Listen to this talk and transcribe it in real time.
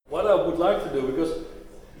I would like to do, because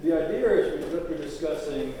the idea is that we're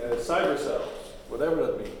discussing cyber cells, whatever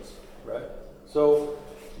that means, right? So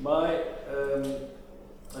my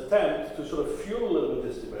attempt to sort of fuel a little bit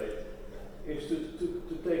this debate is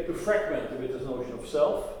to fragment a bit this notion of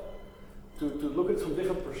self, to look at some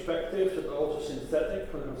different perspectives that are also synthetic,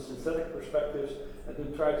 from synthetic perspectives, and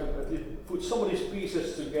to try to at least put some of these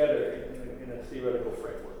pieces together in a theoretical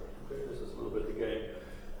framework. Okay? This is a little bit the game.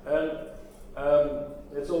 And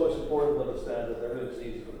it's always important to understand that everything is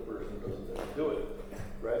easy for the person who doesn't have to do it.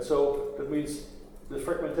 Right? So that means the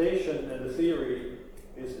fragmentation and the theory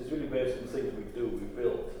is really based on things we do, we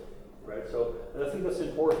build. Right? So, and I think that's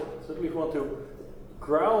important. So we want to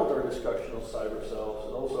ground our discussion on cyber cells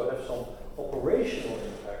and also have some operational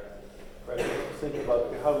impact. Right? We have to think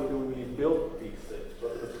about how do we build these things,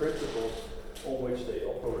 what are the principles on which they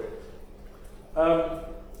operate.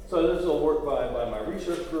 So this is all work by my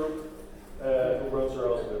research group, who runs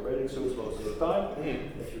around in the bathing suits most of the time,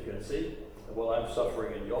 as you can see. Well, I'm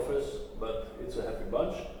suffering in the office, but it's a happy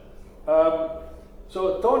bunch.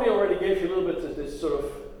 So Tony already gave you a little bit of this sort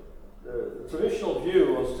of traditional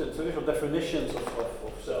view, or traditional definitions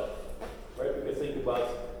of self. Right? We can think about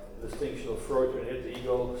the distinction of Freud when it hit the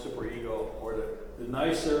ego, superego, or the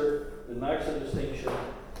nicer distinction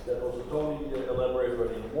that also Tony elaborated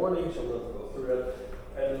already in the morning, so we'll go through that.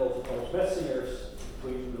 And then also Thomas Metzinger's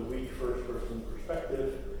between the weak first-person perspective,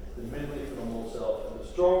 the mentally phenomenal self, and the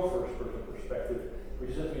strong first-person perspective, which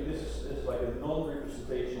essentially this is like a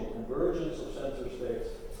non-representational convergence of sensor states.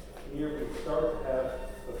 Here we start to have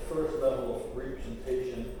a first level of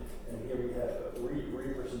representation, and here we have a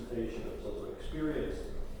representation of sort of experience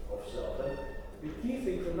of self. And the key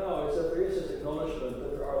thing for now is that there is this acknowledgement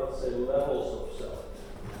that there are, let's say, levels of self.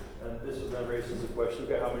 And this then raises the question,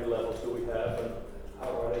 okay, how many levels do we have, and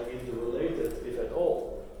how are they interrelated, if at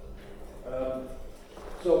all?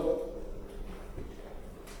 So,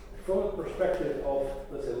 from the perspective of,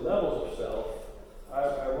 let's say, levels of self,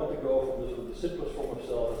 I want to go from the simplest form of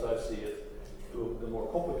self as I see it to the more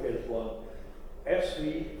complicated one, as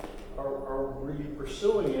we are really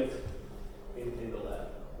pursuing it in the lab.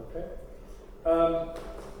 Okay?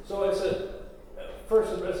 So as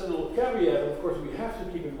a little caveat, of course, we have to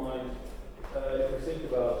keep in mind, if we think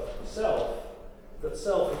about self, that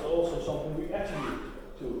self is also something we attribute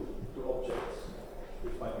to objects,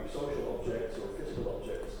 which might be social objects or physical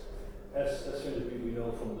objects, as soon as we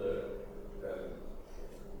know from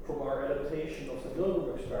our adaptation of the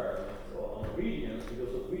Milgram experiment on obedience,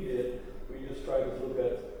 because what we did, we just tried to look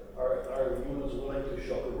at are humans willing to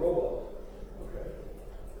shock a robot, okay,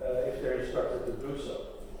 if they're instructed to do so.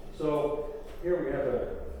 So here we have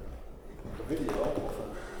a video.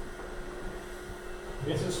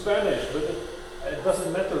 It's in Spanish, but it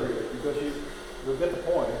doesn't matter really, because you'll get the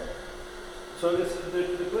point. So they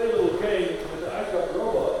play a little game with the iPad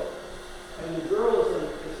robot, and the girl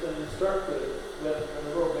is then instructed that when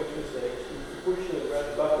the robot makes mistakes, to push the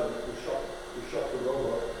red button to shock the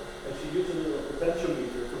robot, and she uses a little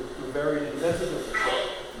potentiometer to vary the intensity of the shock.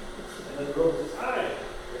 And then the robot says, "Aye,"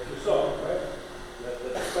 as you saw, right?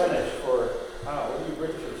 That's Spanish for what do you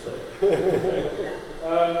Britishers say?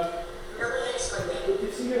 But you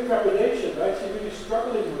see her trepidation, right? She's really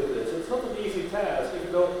struggling with this. It's not an easy task,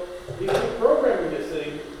 even though if you're programming this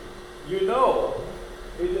thing, you know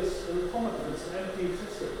it is an automaton, it's an empty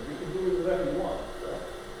system. You can do it whatever you want, right?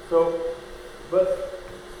 So, but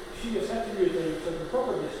she is attributing certain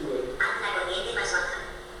properties to it.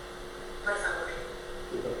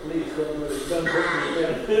 Please don't do it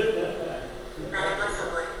again.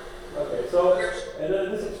 Okay, so, and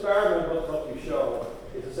then this experiment, what we show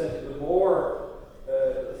is essentially the more,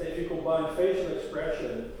 let's say, if you combine facial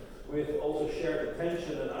expression with also shared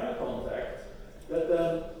attention and eye contact, that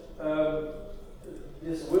then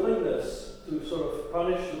this willingness to sort of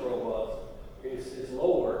punish the robot is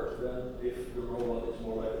lower than if the robot is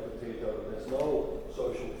more like a potato and there's no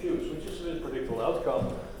social cues, which is a predictable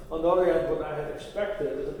outcome. On the other hand, what I had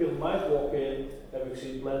expected is that people might walk in, having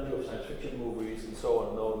seen plenty of science fiction movies and so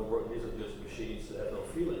on, knowing these are just machines that have no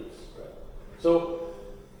feelings. Right? So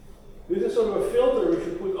this is sort of a filter which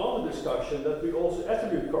we put on the discussion, that we also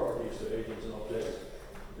attribute properties to agents and objects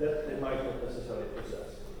that they might not necessarily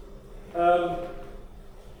possess.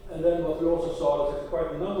 And then what we also saw is that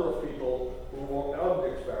quite a number of people who walked out of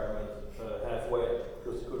the experiment halfway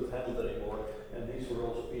because they couldn't handle it anymore, and these were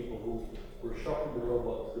also people who were shocking the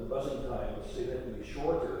robot. The buzzing time was significantly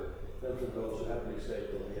shorter than for those who happily stayed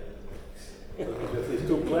till the end. So there's these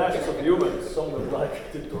two classes of humans, some that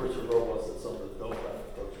like to torture robots and some that don't like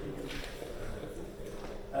to torture humans.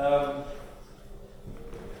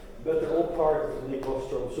 But they're all part of the Nick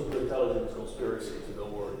Bostrom superintelligence conspiracy, so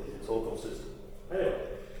don't worry, it's all consistent. Anyway,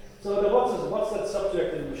 so then what's that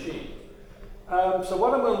subject in the machine? So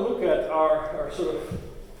what I'm going to look at are sort of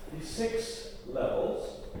these 6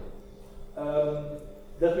 levels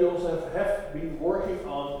that we also have been working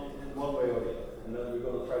on in one way or the other. And then we're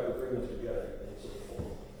going to try to bring them together in some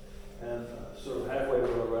form. And sort of halfway we're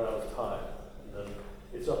going to run out of time. And then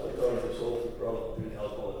it's up to Tony to solve the problem between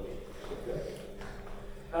alcohol and me. Okay?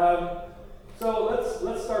 So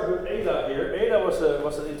let's start with Ada here. Ada was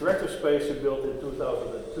an interactive space we built in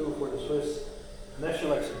 2002 for the Swiss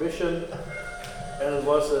National Exhibition. And it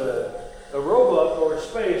was a robot or a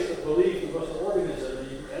space that believed it was an organism,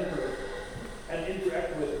 and you could enter it and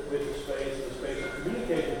interact with the space, and the space would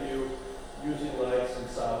communicate with you using lights and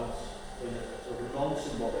sounds in a sort of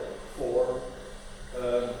non-symbolic form.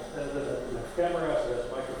 And then it has cameras, it has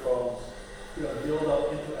microphones, build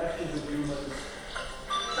up interactions with humans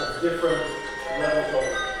of different levels of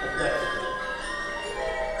complexity.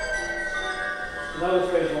 Now the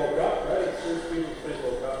space woke up, right? It's people, the space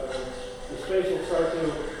woke up, and the space will start to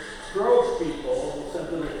probe people, will send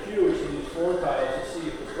little cues in these 4 tiles to see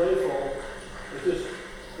if the playful is just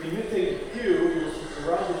emitting a cue, you'll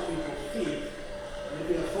surround these people's feet, and if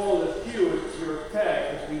you can follow the cue, you're tagged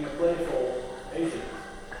as being a playful agent.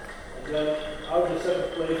 And then out of the set of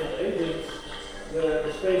playful agents,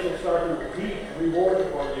 the space will start to heap reward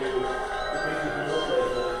upon you to make you more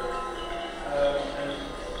playful. And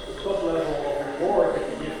the top level of reward that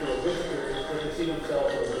you give to a visitor is that they see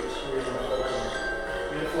themselves as a big screen or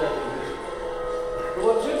floating visitor. But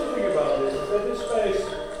what's interesting about this is that this space,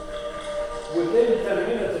 within 10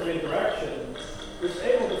 minutes of interaction, is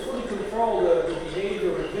able to fully control the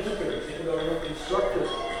behavior of the visitors, even though they're not instructed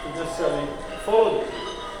to necessarily follow the cue.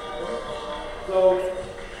 So,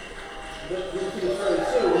 you'll see this very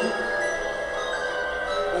soon.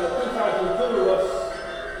 2002 was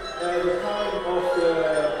the time of the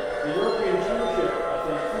European Championship, I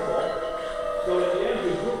think, football. So at the end,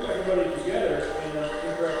 we grouped everybody together in an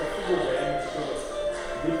interactive football game, which is sort of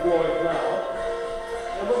deployed now.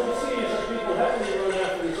 And what we see is that people happily run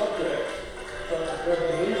after these objects, so their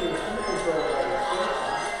behavior is fully controlled by the space,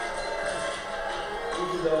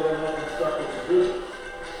 even though they're not instructed to do it.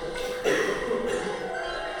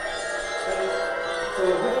 So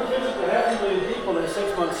this was visited 500,000 people in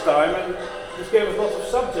 6 months' time, and this gave us lots of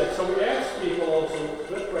subjects. So we asked people also,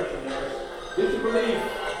 with questionnaires, did you believe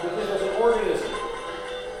that this was an organism?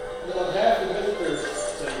 And about half the visitors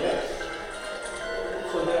said yes.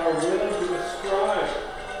 So they are willing to ascribe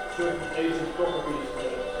certain agent properties to the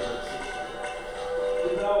system.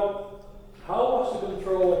 But now, how was the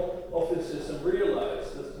control of this system realized?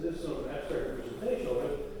 This is sort of an abstract representation of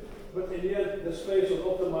it. But in the end, the space was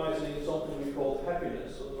optimizing something we called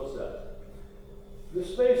happiness. What was that? The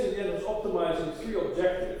space in the end was optimizing 3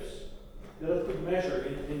 objectives that it could measure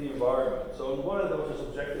in the environment. So on one end, there was this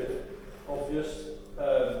objective of just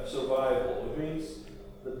survival. It means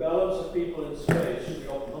the balance of people in space should be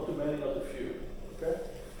not too many, not too few. Okay?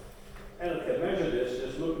 And it can measure this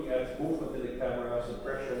just looking at movement in the cameras and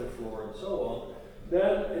pressure on the floor and so on.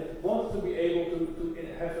 Then it wanted to be able to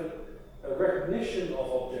have a recognition of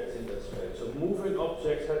objects in that space. So moving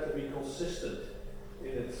objects had to be consistent in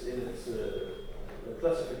its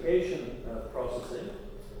classification processing.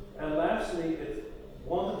 And lastly, it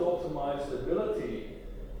wanted to optimize the ability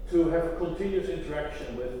to have a continuous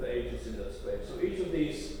interaction with the agents in that space. So each of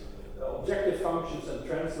these objective functions then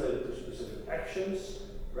translated to specific actions,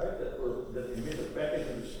 right, that emitted back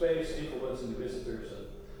into the space, influencing the visitors, and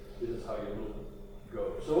this is how you will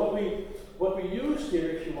go. So what we used here,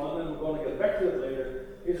 if you want, and we're going to get back to it later,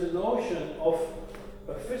 is a notion of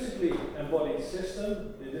a physically embodied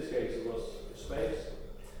system. In this case, it was space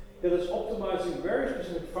that is optimizing very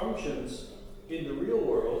specific functions in the real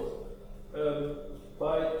world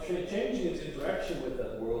by changing its interaction with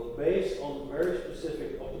that world based on very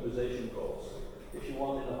specific optimization goals, if you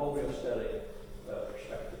want, in a homeostatic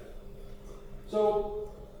perspective. So,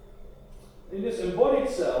 in this embodied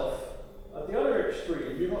self, at the other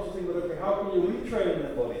extreme, you can also think about, okay, how can you retrain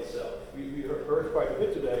an embodied self? We heard quite a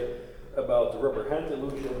bit today about the rubber hand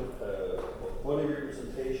illusion, body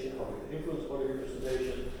representation, how we can influence body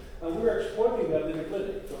representation, and we're exploiting that in the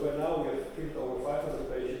clinic. So by now we have treated over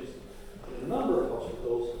 500 patients in a number of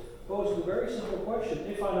hospitals, posing a very simple question.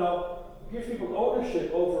 If I now give people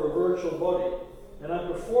ownership over a virtual body, and I'm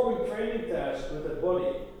performing training tasks with that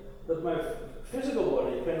body that my physical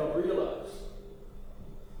body cannot realize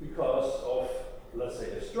because of, let's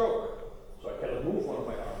say, a stroke, so I cannot move one of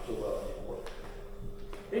my arms so well anymore.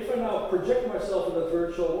 If I now project myself in that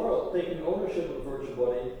virtual world, taking ownership of the virtual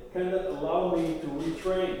body, can that allow me to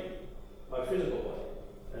retrain my physical body?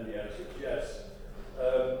 And the answer is yes.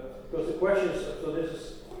 questions, so this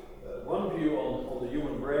is one view on the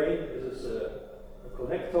human brain. This is a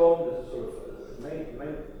connectome. This is sort of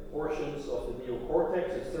main portions of the neocortex.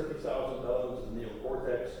 It's 30,000 elements of the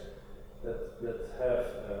neocortex that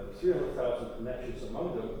have 300,000 connections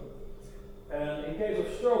among them. And in case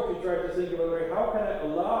of stroke, you try to think about, how can I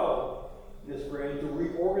allow this brain to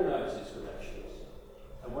reorganize these connections?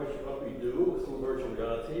 And what we do through virtual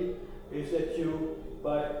reality is that you,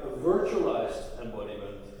 by a virtualized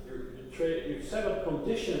embodiment, you set up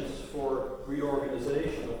conditions for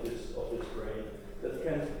reorganization of this brain that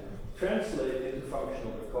can translate into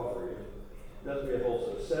functional recovery. That we have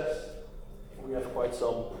also assessed. We have quite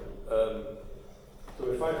some, so we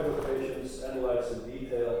have 500 patients analyzed in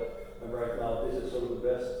detail, and right now this is sort of the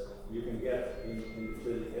best you can get in the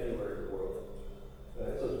clinic anywhere in the world.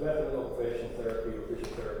 So it's better than occupational therapy or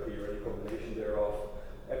physiotherapy or any combination thereof,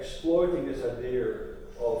 exploiting this idea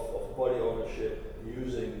of body ownership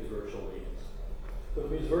using these virtual means. So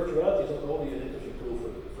it means virtuality is not only an interesting tool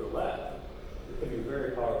for the lab, it can be a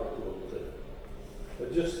very powerful tool in the clinic.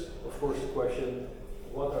 But just, of course, the question,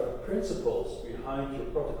 what are the principles behind your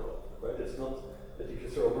protocol? Right? It's not that if you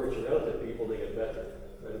throw virtual reality at people, they get better.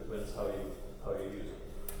 Right? It depends how you use it.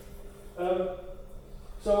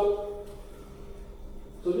 So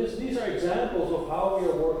these are examples of how we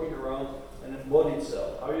are working around an embodied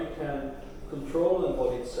self, how you can control an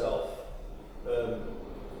embodied self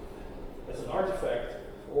as an artifact,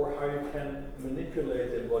 or how you can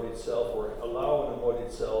manipulate the embodied self or allow an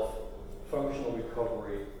embodied self functional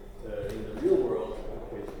recovery in the real world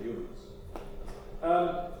in the case of humans.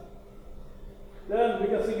 Then we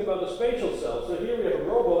can think about the spatial self. So here we have a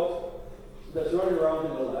robot that's running around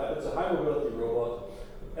in the lab. It's a high mobility robot.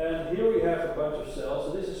 And here we have a bunch of cells.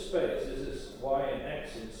 So this is space. This is Y and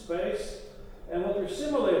X in space. And what we're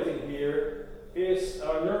simulating here is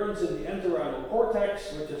our neurons in the entorhinal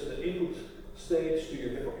cortex, which is the input stage to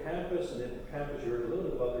your hippocampus. And the hippocampus, you heard a little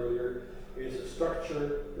bit about earlier, is a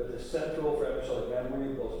structure that is central for episodic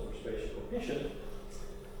memory, but also for spatial cognition.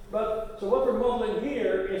 But so what we're modeling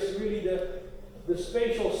here is really the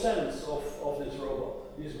spatial sense of this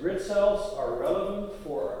robot. These grid cells are relevant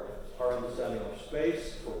for our understanding of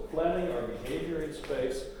space, for planning our behavior in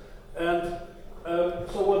space. And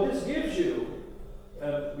so what this gives you,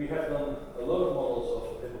 and we have done a lot of models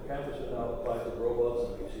of hippocampus that now apply to robots,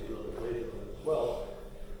 and we see a little bit later as well.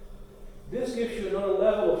 This gives you another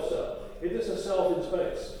level of self. It is a self in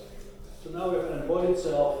space. So now we have an embodied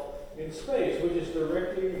self in space, which is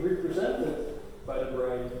directly represented by the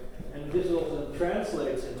brain, and this also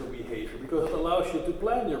translates into behavior because it allows you to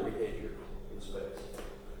plan your behavior in space.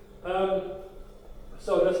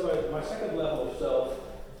 So that's my second level of self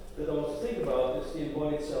that I want to think about is the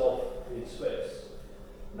embodied self in space.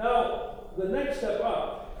 Now, the next step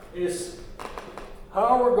up is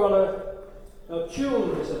how we're going to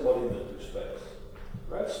tune this embodiment to space.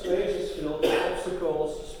 Right? Space is filled with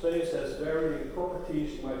obstacles. Space has varying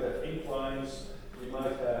properties. You might have inclines. You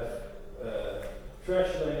might have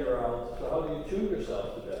trash laying around. So how do you tune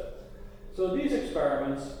yourself to that? So these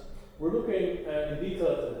experiments, we're looking in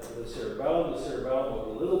detail at the cerebellum. The cerebellum of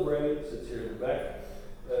the little brain sits here in the back.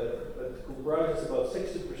 It comprises about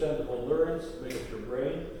 60% of all neurons that make up your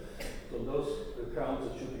brain. So those counts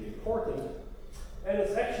that should be important. And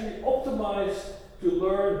it's actually optimized to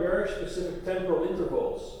learn very specific temporal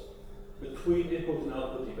intervals between input and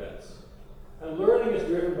output events. And learning is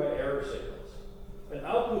driven by error signals. And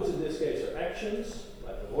outputs in this case are actions,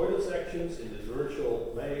 like avoidance actions in this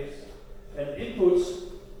virtual maze. And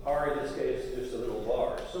inputs are, in this case, just a little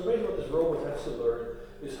bar. So basically what this robot has to learn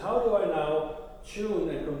is how do I now tune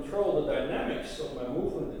and control the dynamics of my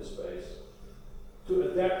movement in space to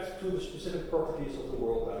adapt to the specific properties of the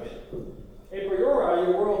world I'm in. A priori,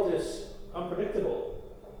 your world is unpredictable.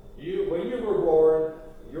 When you were born,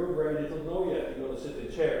 your brain didn't know yet you're going to sit in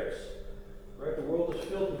chairs. Right? The world is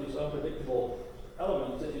filled with these unpredictable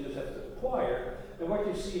elements that you just have to acquire. And what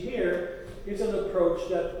you see here is an approach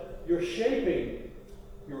that you're shaping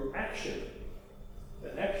your action.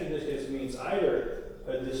 And action in this case means either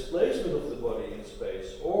a displacement of the body in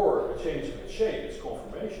space or a change of its shape, its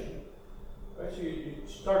conformation. Right? So you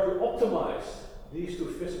start to optimize these two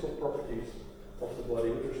physical properties of the body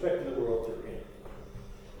with respect to the world you're in.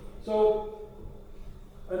 So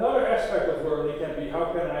another aspect of learning can be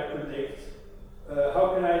how can I predict,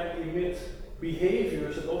 how can I emit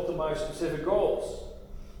behaviors that optimize specific goals.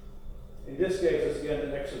 In this case, it's again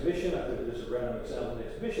an exhibition. I took this a random example, an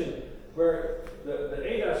exhibition where the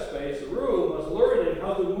ADA space, the room, was learning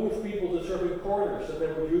how to move people to certain corners that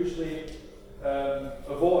they would usually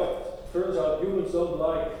avoid. Turns out humans don't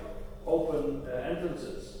like open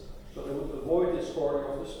entrances. So they would avoid this corner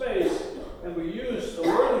of the space and we use a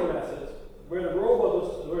learning method where the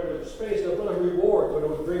robot, where the space does not reward, where it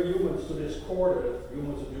would bring humans to this corner that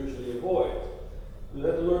humans would usually avoid. We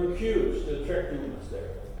have to learn cues to attract humans there.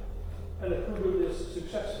 And it could do this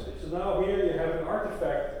successfully. So now here you have an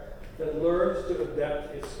artifact that learns to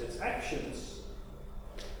adapt its actions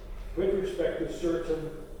with respect to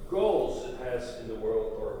certain goals it has in the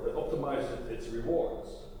world, or that optimizes its rewards.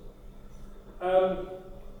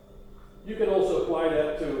 You can also apply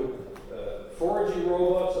that to foraging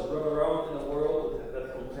robots that run around in the world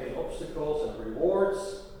that contain obstacles and rewards,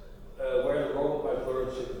 where the robot might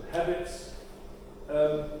learn certain habits,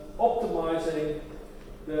 optimizing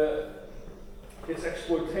its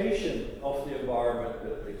exploitation of the environment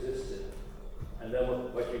that it exists in. And then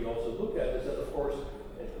what you can also look at is that, of course,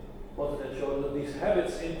 what it then shows that these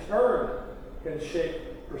habits in turn can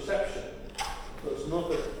shape perception. So it's not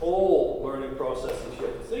that all learning processes you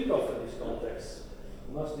have to think of in these contexts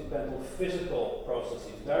must depend on physical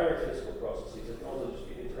processes, direct physical processes. It can also just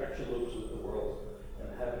be interaction loops with the world and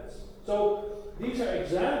habits. So these are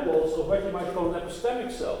examples of what you might call an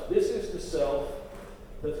epistemic self. This is the self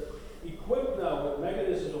that, equipped now with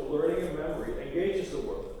mechanisms of learning and memory, engages the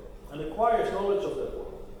world and acquires knowledge of that world.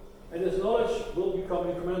 And this knowledge will become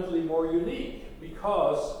incrementally more unique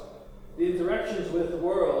because the interactions with the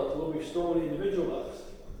world will be strongly individualized.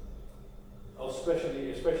 Especially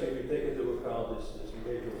if you take into account this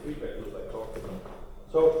behavioral feedback loop I talked about.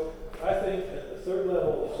 So I think at the third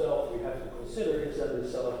level of self we have to consider is that the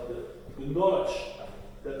self, the knowledge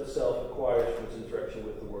that the self acquires from its interaction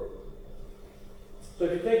with the world. So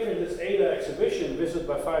if you take this Ada exhibition visited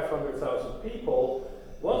by 500,000 people,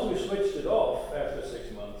 once we switched it off after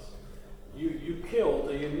 6 months, you killed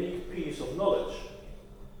a unique piece of knowledge,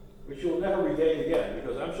 which you'll never regain again,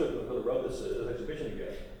 because I'm sure we're going to run this exhibition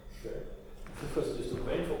again. Okay? It was just too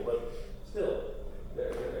painful, but still,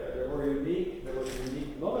 there was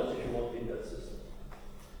unique knowledge, if you want, in that system.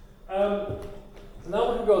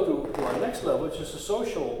 Now we can go to our next level, which is the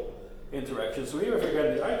social interaction. So here, if I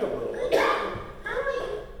get the icon robot.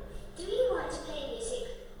 Do you want to play music?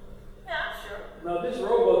 Yeah, sure. Now this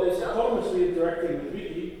robot is autonomously interacting with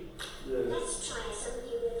Vicky. Let's try some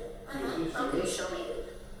music. Okay, show me.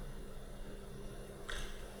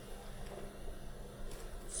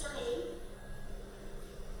 Sliding.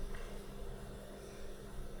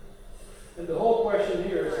 And the whole question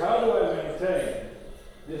here is, how do I maintain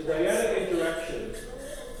this dyadic interaction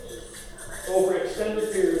over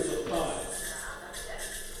extended periods of time?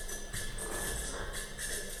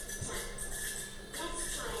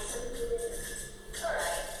 Let's try some music.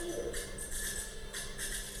 Alright.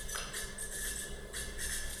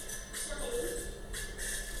 Sliding.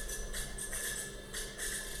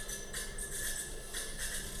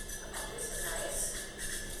 This is nice.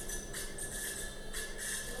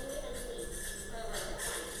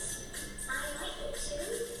 I like it too.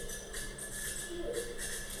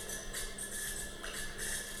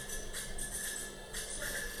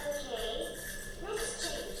 Okay, let's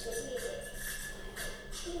change the music.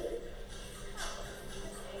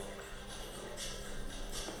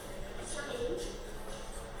 Sliding.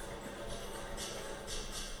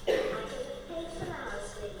 I could have played for hours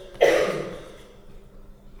with you.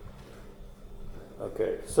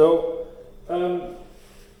 Okay, so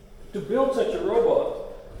to build such a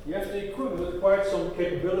robot, you have to equip it with quite some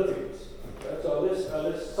capabilities. Right? So I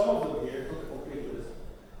list some of them here, not a complete list.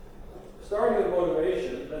 Starting with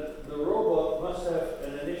motivation, that the robot must have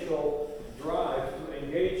an initial drive to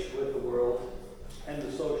engage with the world and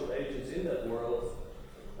the social agents in that world.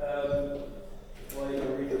 Well, you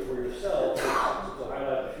can read it for yourself. To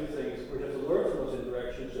highlight a few things, we have to learn from those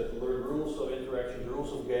interactions. You have to learn rules of interactions,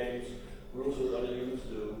 rules of games, rules of what other humans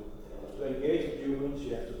do. To engage with humans,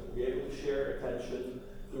 you have to be able to share attention,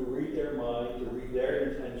 to read their mind, to read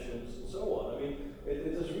their intentions, and so on. I mean, it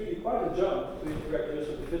is really quite a jump to interact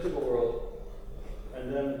just with the physical world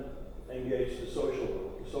and then engage the social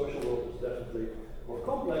world. The social world is definitely more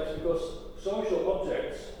complex because social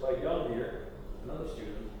objects, like Jan here, another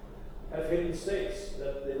student, have hidden states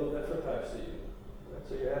that they don't advertise to you. Right?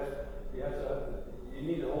 So you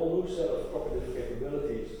need a whole new set of cognitive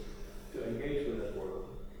capabilities to engage with that world.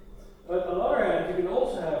 But on the other hand, you can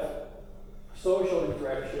also have social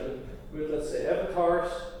interaction with, let's say,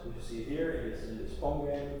 avatars, which you see here in this Pong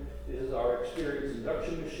game. This is our experience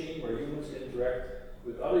induction machine where humans can interact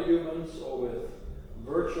with other humans or with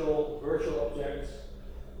virtual objects.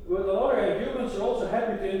 But on the other hand, humans are also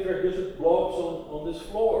happy to interact just with blobs on this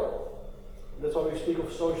floor. That's why we speak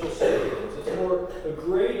of social salience. It's more a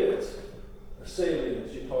graded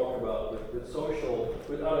salience you talk about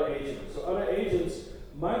with other agents. So other agents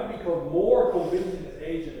might become more convincing as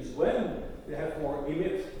agents when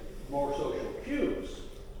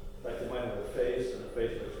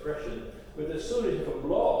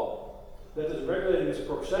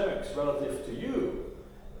relative to you,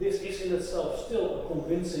 this is in itself still a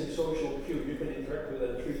convincing social cue you can interact with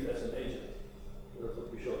and treat as an agent. That's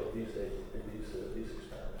what we showed these days in these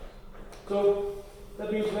experiments. So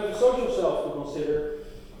that means we have a social self to consider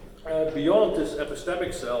beyond this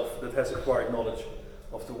epistemic self that has acquired knowledge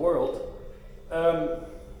of the world.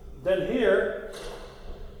 Then here,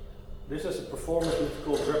 this is a performance which is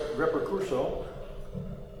called repercurso.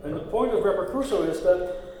 And the point of repercurso is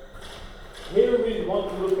that here we want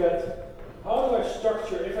to look at how do I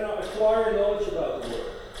structure, if I now acquire knowledge about the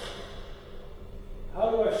world, how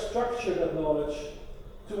do I structure that knowledge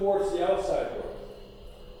towards the outside world?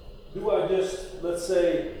 Do I just, let's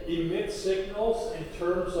say, emit signals in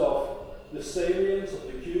terms of the salience of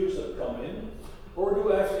the cues that come in? Or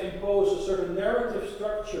do I have to impose a certain narrative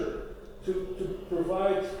structure to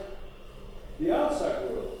provide the outside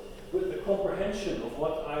world with the comprehension of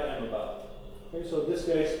what I am about? Okay, so in this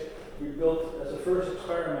case, we built as a first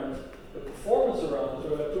experiment a performance around it.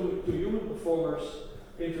 So we have two human performers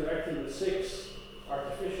interacting with 6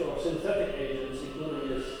 artificial or synthetic agents, including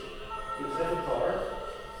this avatar.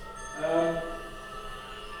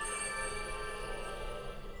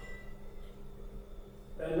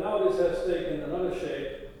 And now this has taken another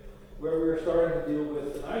shape where we're starting to deal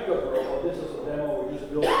with an iCode robot. This is a demo we just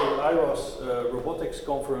built for the IROS robotics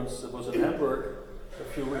conference that was in Hamburg a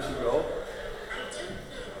few weeks ago.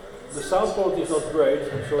 The sound quality is not great,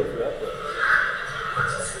 I'm sorry for that.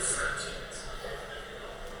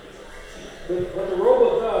 But what the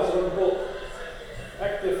robot does is what we call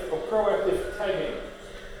active or proactive tagging.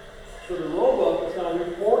 So the robot is now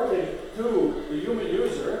reporting to the human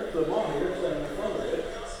user, the monitor standing in front of it,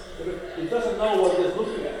 but it doesn't know what it is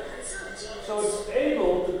looking at. So it's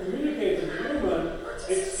able to communicate to the human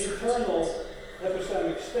its internal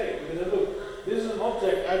epistemic state. Because look, this is an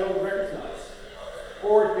object I don't recognize.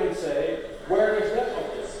 Or it can say, where is that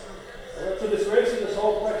object? Right? So this raises this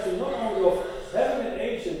whole question not only of having an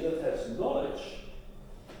agent that has knowledge,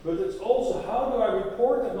 but it's also how do I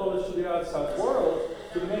report that knowledge to the outside world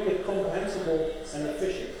to make it comprehensible and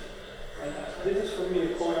efficient. And this is for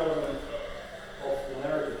me a core element of the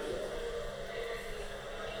narrative set.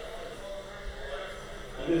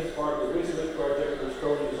 And this is part of the Wizard project, which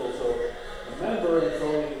Tony is also a member, and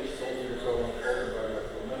Tony is also the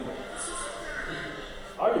biographical member.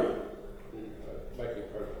 Are you? Making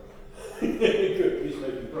progress. Good, he's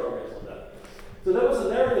making progress on that. So that was the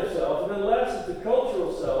narrative self, and then last is the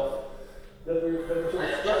cultural self that we're sort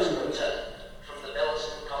of struggling with. From the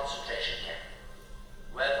Belsen concentration camp,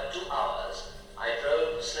 where for 2 hours I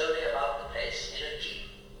drove slowly about the place in a jeep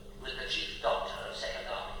with the chief doctor of Second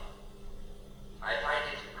Army. I find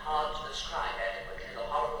it hard to describe adequately the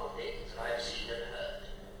horrible things that I've seen and heard,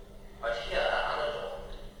 but here,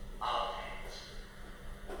 unadorned, are facts.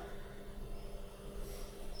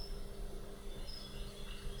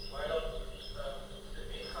 Why not?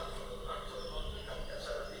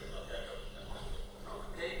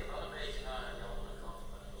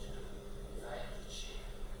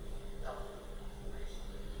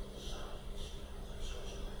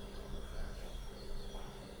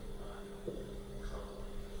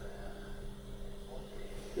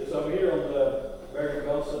 So I'm here on the Barry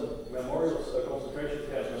Belsen Memorial Concentration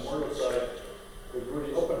Camp Memorial Site with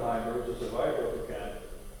Rudy Oppenheimer, who's a survivor of the camp.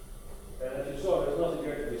 And as you saw, there's nothing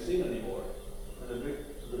there to be seen anymore. And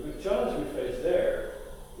the big challenge we face there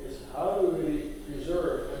is how do we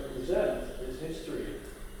preserve and present this history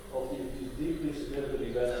of these deeply significant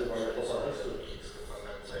events of our history.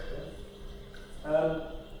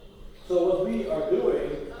 So what we are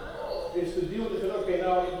doing is to deal with it. Okay,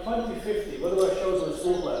 now in 2050, what do I show to the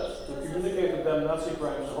school class to communicate with them Nazi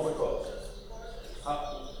crimes and Holocaust?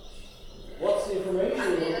 What's the information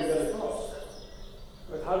we want to get across?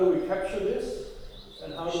 But how do we capture this,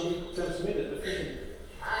 and how do we transmit it efficiently?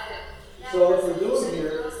 So what we're doing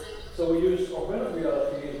here, so we use augmented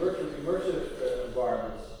reality in virtual immersive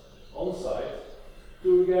environments on site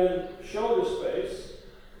to again show the space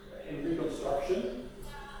in reconstruction,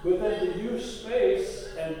 but then to use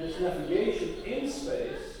space and this navigation in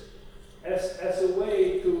space as a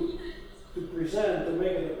way to present, to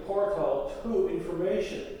make it a portal to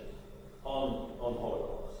information on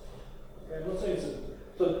Holocaust. Okay, I'm not saying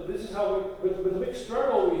so this is how but the big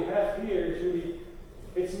struggle we have here is really,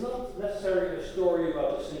 it's not necessarily a story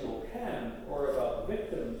about a single camp or about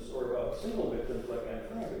victims or about single victims like Anne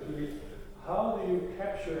Frank. It's really how do you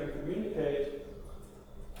capture and communicate,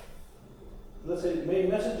 let's say, main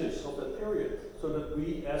messages of that period, so that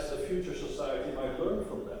we as a future society might learn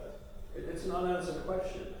from that. It's an unanswered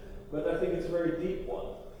question, but I think it's a very deep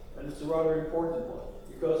one, and it's a rather important one,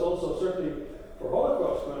 because also certainly for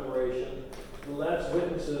Holocaust commemoration, the last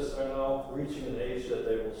witnesses are now reaching an age that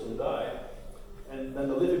they will soon die, and then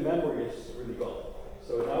the living memory is really gone.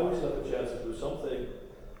 So now we still have a chance to do something,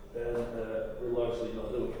 and we're largely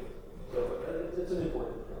not doing it. So it's an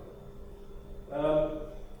important problem.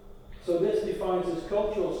 So this defines this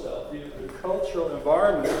cultural self, the cultural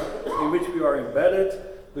environment in which we are embedded.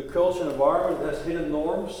 The cultural environment has hidden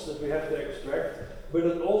norms that we have to extract, but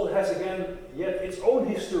it also has, again, yet its own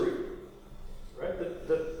history, right?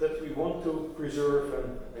 That we want to preserve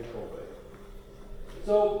and convey.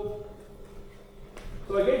 So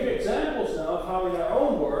I gave you examples now of how in our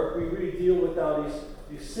own work we really deal with now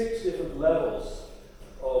these 6 different levels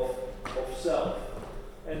of self.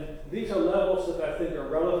 And these are levels that I think are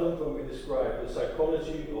relevant when we describe the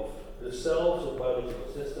psychology of the selves of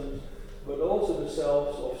biological systems, but also the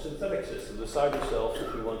selves of synthetic systems, the cyber selves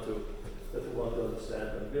that we want to understand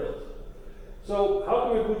and build. So how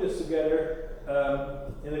can we put this together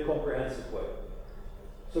in a comprehensive way?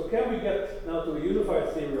 So can we get now to a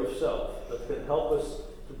unified theory of self that can help us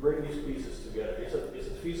to bring these pieces together? Is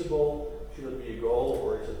it feasible? Should it be a goal,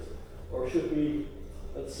 or should we,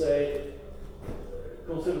 let's say,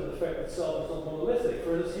 consider the fact that self is not monolithic?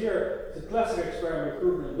 For instance, here it's a classic experiment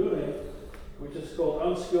Kruger and Dunning, which is called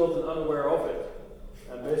Unskilled and Unaware of It.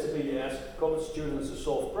 And basically you ask college students to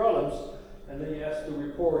solve problems, and then you ask to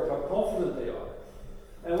report how confident they are.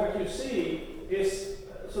 And what you see is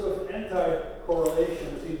sort of an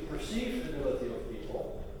anti-correlation between perceived ability of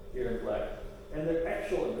people, here in black, and their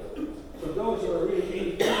actual ability. So those who are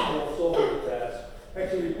really incapable of solving the task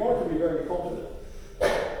actually report to be very confident.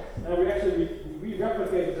 And we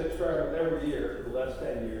replicate this experiment every year for the last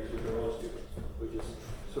 10 years with our own students, which is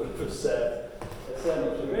sort of a sad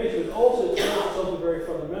observation. But also it shows something very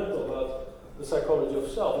fundamental about the psychology of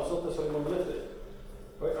self. It's not necessarily monolithic.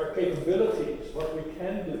 Right? Our capabilities, what we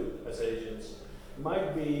can do as agents,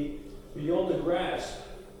 might be beyond the grasp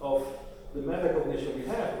of the metacognition we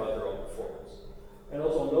have about our own performance. And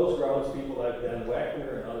also on those grounds, people like Dan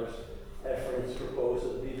Wagner and others have, for instance, proposed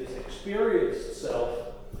that this experienced self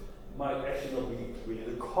might actually not be really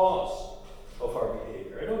the cause of our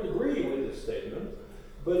behavior. I don't agree with this statement,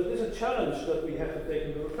 but it is a challenge that we have to take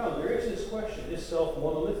into account. There is this question, is self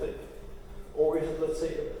monolithic? Or is it, let's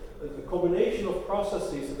say, a combination of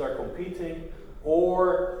processes that are competing,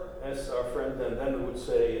 or, as our friend Dan Denner would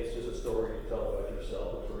say, it's just a story you tell about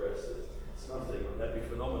yourself, but the rest it's nothing, an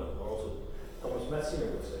epiphenomenon, or also Thomas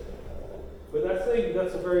Metzinger would say. But I think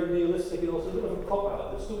that's a very nihilistic and also a bit of a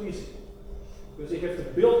cop-out. It's too easy. Because if you have to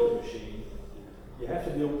build the machine, you have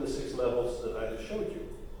to deal with the 6 levels that I just showed you.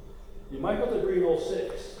 You might not agree on all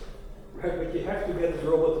 6, right? But you have to get this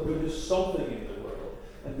robot to do just something in the world.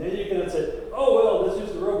 And then you can say, oh well, that's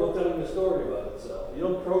just a robot telling a story about itself. You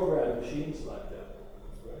don't program machines like that.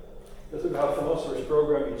 Right? That's not how philosophers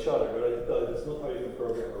program each other, but I can tell you that's not how you can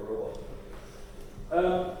program a robot.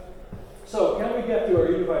 So can we get to our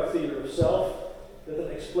unified theory of self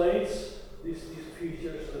that explains these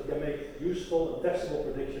features, that can make useful and testable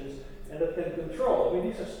predictions, and that can control? I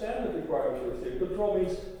mean, these are standard requirements for theory. Control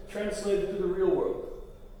means translate it to the real world.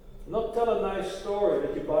 Not tell a nice story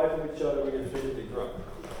that you buy from each other when you're physically drunk.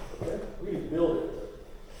 Okay? Really build it.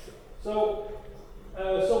 So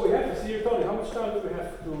we have to see, Tony, how much time do we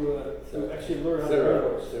have to actually learn how the brain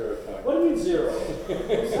works? Zero time. What do you mean 0?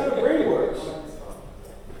 This is how the brain works.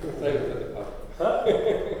 Huh?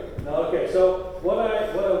 No, okay, so what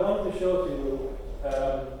I want to show to you,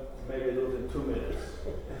 maybe a little in 2 minutes,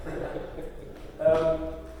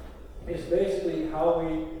 is basically how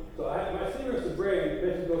my theory of the brain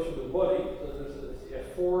basically goes through the body. So you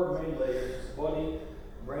have 4 main layers: body,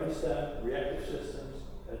 brainstem, reactive systems,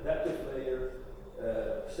 adaptive layer,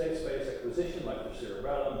 state space acquisition, like the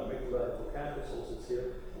cerebellum, amygdala, hippocampus all sits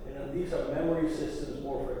here. And then these are memory systems,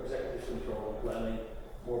 more for executive control and planning.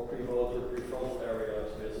 More premotor, prefrontal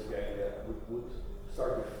areas, basal ganglia would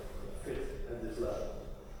start to fit at this level.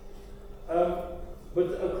 But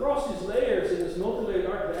across these layers, in this multi-layered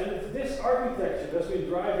architecture, and this architecture that's been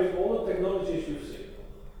driving all the technologies you've seen.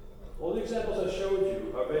 All the examples I showed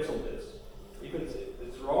you are based on this. Even if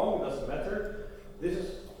it's wrong, it doesn't matter. This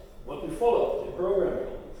is what we follow in programming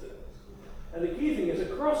all these things. And the key thing is,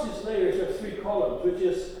 across these layers, you have 3 columns, which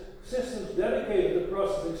is systems dedicated to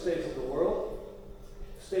processing states of the world,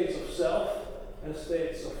 states of self, and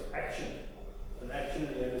states of action. And action,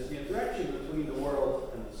 again, is the interaction between the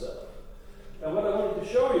world and the self. And what I wanted to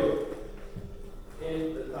show you,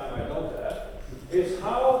 in the time I don't have, is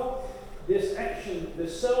how this action, the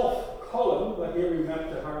self column, like here we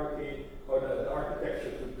map the hierarchy or the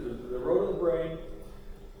architecture to the rodent brain,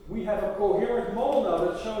 we have a coherent model now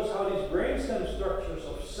that shows how these brainstem structures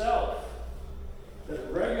of self that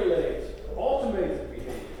regulate all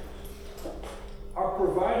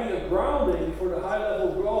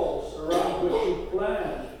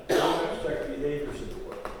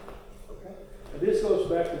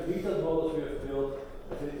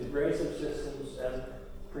brainstem systems and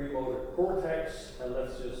premotor cortex. And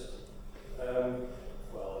let's just,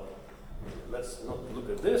 well, let's not look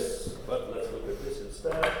at this, but let's look at this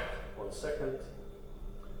instead. 1 second.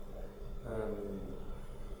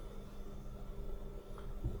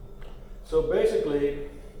 So basically,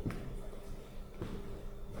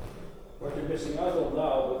 what you're missing out on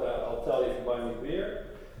now, but I'll tell you if you buy me beer,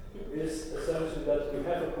 is essentially that we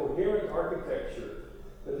have a coherent architecture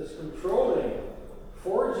that is controlling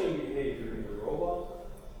foraging behavior in the robot.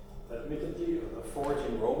 Admittedly, a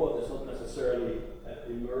foraging robot is not necessarily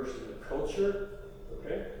immersed in a culture,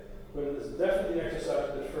 okay? But it is definitely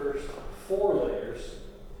exercising the first 4 layers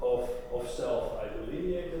of self I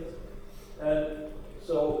delineated. And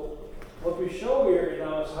so what we show here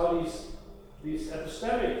now is how these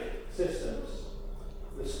epistemic systems,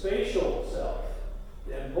 the spatial self,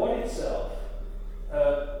 the embodied self,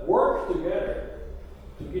 work together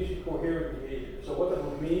to give you coherent behavior. So what that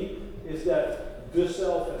would mean is that the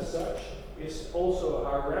self as such is also a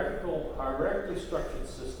hierarchically structured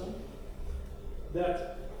system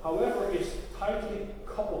that, however, is tightly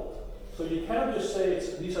coupled. So you cannot just say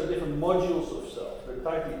these are different modules of self. They're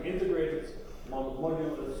tightly integrated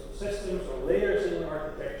modular systems or layers in an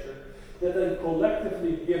architecture that then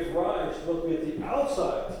collectively give rise to what we at the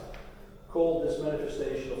outside call this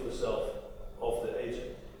manifestation of the self of the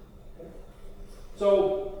agent. Okay.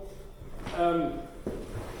 So,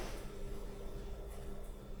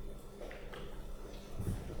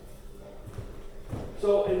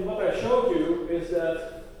 in what I showed you is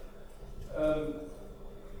that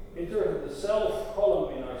in terms of the self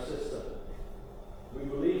column in our system, we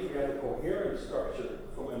believe we have a coherent structure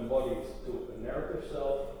from embodied to a narrative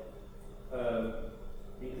self,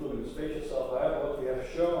 including the spatial self. However, what we have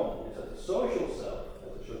shown is that the social self,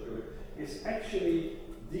 as I showed you, is actually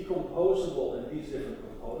decomposable in these different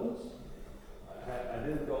components. I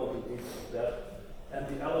didn't go into detail of that. And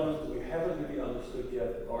the element we haven't really understood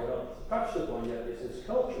yet or not touched upon yet is his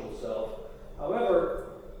cultural self. However,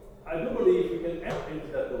 I do believe we can enter into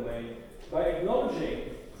that domain by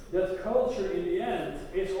acknowledging that culture in the end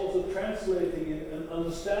is also translating in an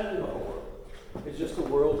understanding of a world. It's just a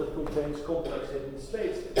world that contains complex hidden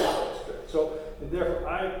states. So, and therefore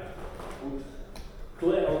I would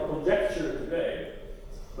claim or conjecture today,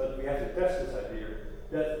 but we have to test this idea,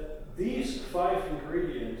 that these 5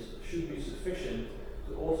 ingredients should be sufficient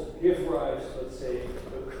to also give rise, let's say,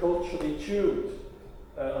 a culturally tuned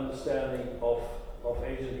understanding of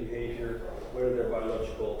agent behavior, whether they're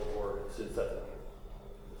biological or synthetic.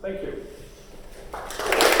 Thank you.